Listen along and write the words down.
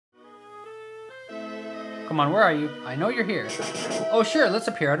Come on, where are you? I know you're here. Oh, sure, let's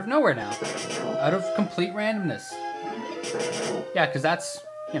appear out of nowhere now. Out of complete randomness. Yeah, because that's,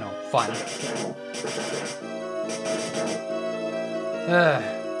 you know, fun.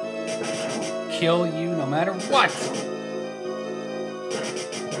 Kill you no matter what.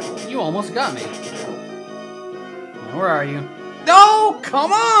 You almost got me. Come on, where are you? No,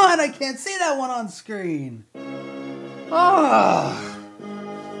 come on! I can't see that one on screen. Ah.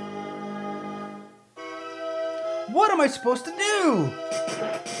 What am I supposed to do?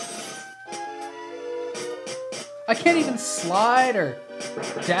 I can't even slide or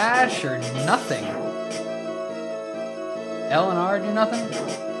dash or nothing. L and R do nothing?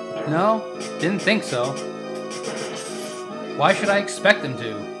 No? Didn't think so. Why should I expect them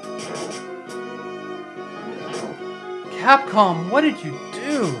to? Capcom, what did you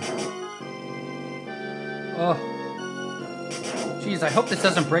do? Oh. Jeez, I hope this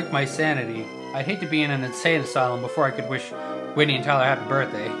doesn't break my sanity. I'd hate to be in an insane asylum before I could wish Whitney and Tyler happy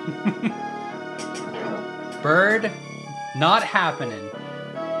birthday. Bird, not happening.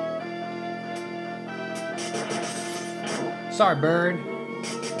 Sorry, Bird.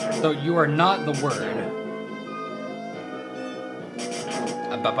 Though you are not the word.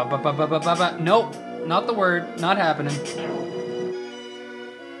 Nope, not the word. Not happening.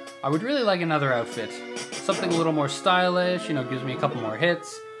 I would really like another outfit. Something a little more stylish, you know, gives me a couple more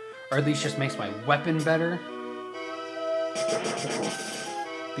hits. Or at least just makes my weapon better.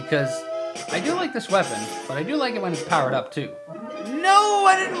 Because I do like this weapon, but I do like it when it's powered up too. No,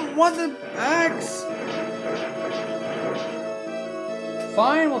 I didn't want the axe!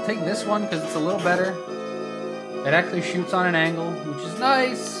 Fine, we'll take this one because it's a little better. It actually shoots on an angle, which is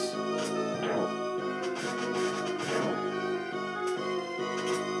nice.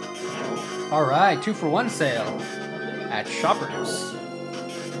 Alright, 2-for-1 sale at Shoppers.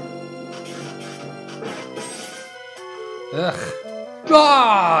 Ugh.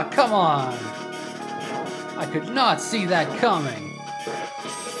 Ah, come on! I could not see that coming.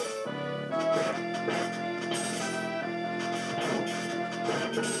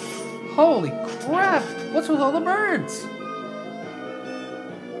 Holy crap! What's with all the birds?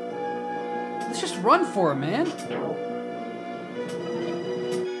 Let's just run for it, man.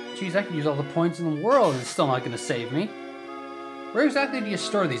 Jeez, I could use all the points in the world and it's still not going to save me. Where exactly do you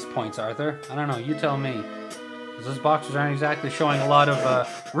store these points, Arthur? I don't know, you tell me. Because those boxes aren't exactly showing a lot of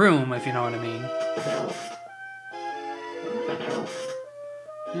room, if you know what I mean.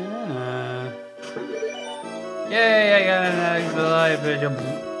 Yay, I got an extra life.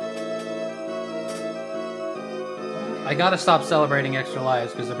 I gotta stop celebrating extra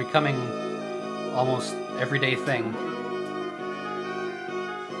lives because they're becoming almost everyday thing.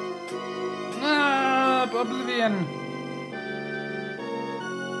 Ah, Oblivion!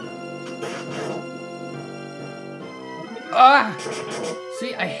 Ah!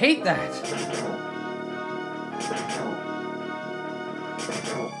 See, I hate that!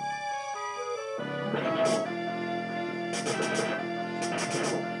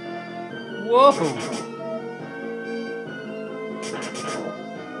 Whoa!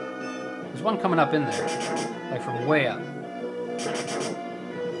 There's one coming up in there, like from way up.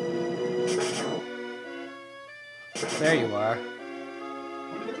 There you are.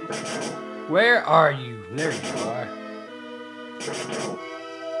 Where are you? There you are.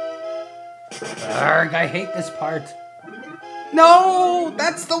 Arrgh, I hate this part. No!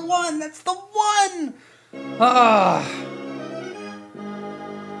 That's the one! That's the one! Ah!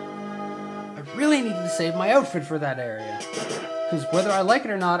 I really needed to save my outfit for that area. Because whether I like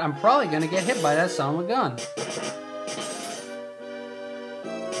it or not, I'm probably going to get hit by that son of a gun.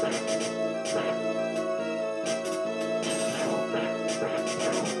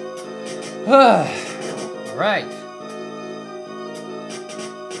 Alright.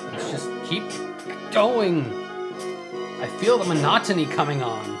 Let's just keep going. I feel the monotony coming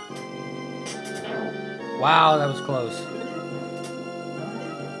on. Wow, that was close.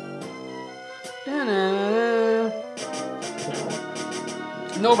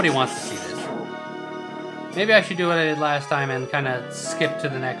 Nobody wants to see this. Maybe I should do what I did last time and kind of skip to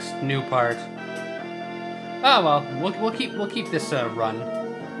the next new part. Oh well, we'll keep this run.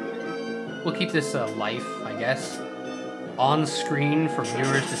 We'll keep this life, I guess, on screen for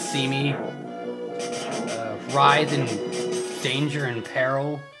viewers to see me writhe in danger and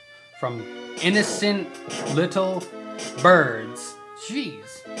peril from innocent little birds.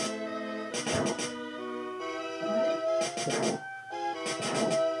 Jeez.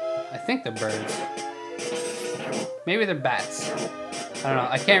 I think they're birds. Maybe they're bats. I don't know.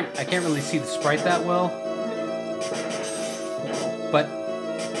 I can't really see the sprite that well. But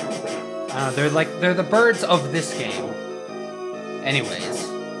they're the birds of this game. Anyways,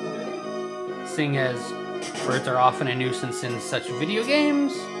 seeing as birds are often a nuisance in such video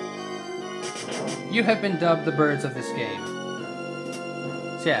games, you have been dubbed the birds of this game.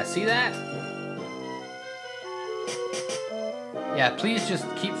 So yeah, see that? Yeah, please just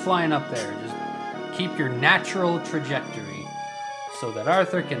keep flying up there. Just keep your natural trajectory so that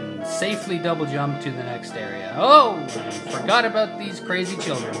Arthur can safely double jump to the next area. Oh, I forgot about these crazy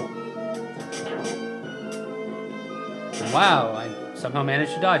children. Wow, I somehow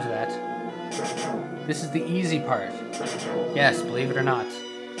managed to dodge that. This is the easy part. Yes, believe it or not.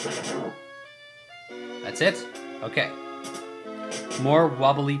 That's it? Okay. More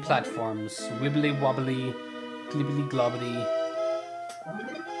wobbly platforms. Wibbly wobbly, glibbly globbly.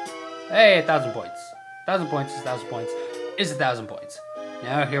 Hey, 1,000 points. 1,000 points is 1,000 points is 1,000 points.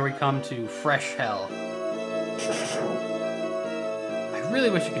 Now here we come to fresh hell. I really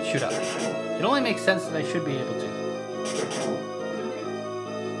wish I could shoot up. It only makes sense that I should be able to.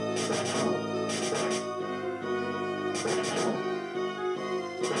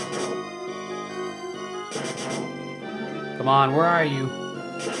 Come on, where are you?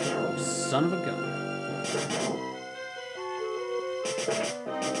 You son of a gun.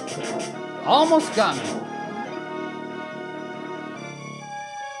 Almost got me.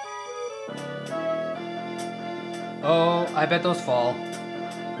 Oh, I bet those fall.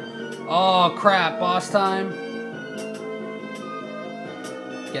 Oh crap, boss time.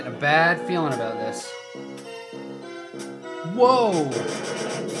 Getting a bad feeling about this. Whoa!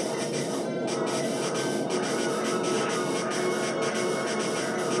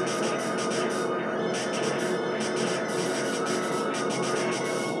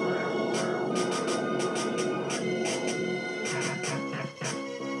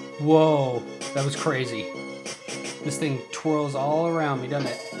 Whoa, that was crazy. This thing twirls all around me, doesn't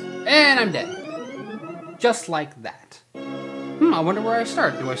it? And I'm dead. Just like that. I wonder where I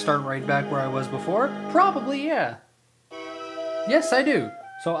start. Do I start right back where I was before? Probably, yeah. Yes, I do.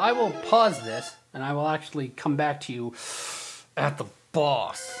 So I will pause this, and I will actually come back to you at the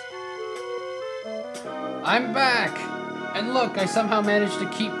boss. I'm back! And look, I somehow managed to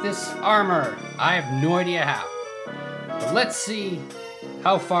keep this armor. I have no idea how. But let's see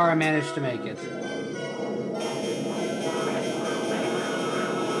how far I managed to make it.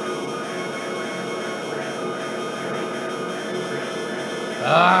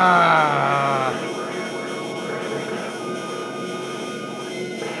 Ah!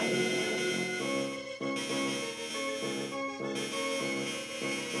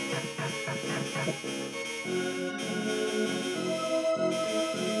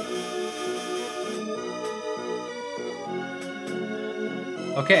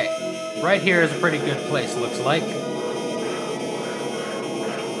 Okay, right here is a pretty good place, looks like.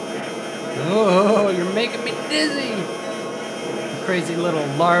 Oh, you're making me dizzy! Crazy little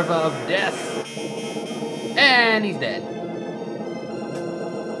larva of death. And he's dead.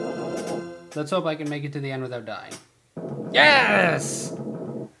 Let's hope I can make it to the end without dying. Yes!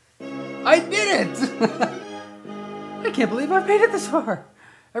 I did it! I can't believe I've made it this far.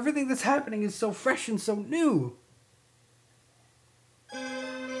 Everything that's happening is so fresh and so new.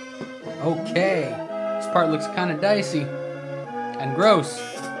 Okay, this part looks kind of dicey and gross.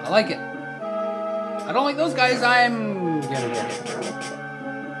 I like it. I don't like those guys. I'm gonna get it.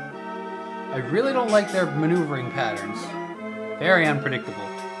 I really don't like their maneuvering patterns. Very unpredictable.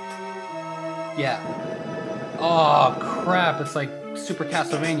 Yeah. Oh crap! It's like Super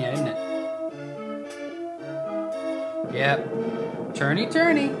Castlevania, isn't it? Yep. Turny,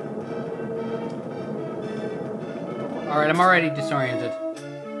 turny. All right, I'm already disoriented.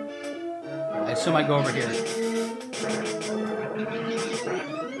 I assume I go over here.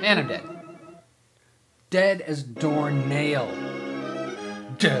 And I'm dead. Dead as doornail.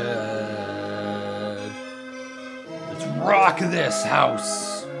 Dead. Let's rock this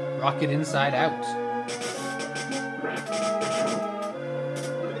house. Rock it inside out.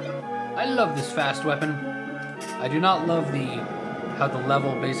 I love this fast weapon. I do not love how the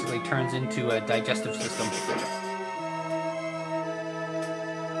level basically turns into a digestive system.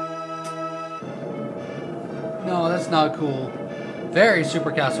 No, that's not cool. Very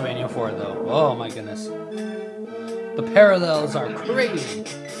Super Castlevania 4 though. Oh my goodness. The parallels are crazy.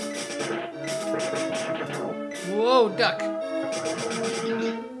 Whoa, duck.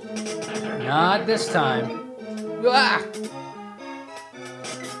 Not this time. Ah!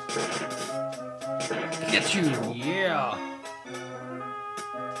 Get you, yeah.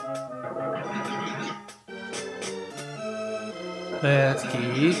 Let's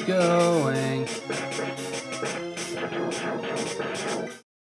keep going.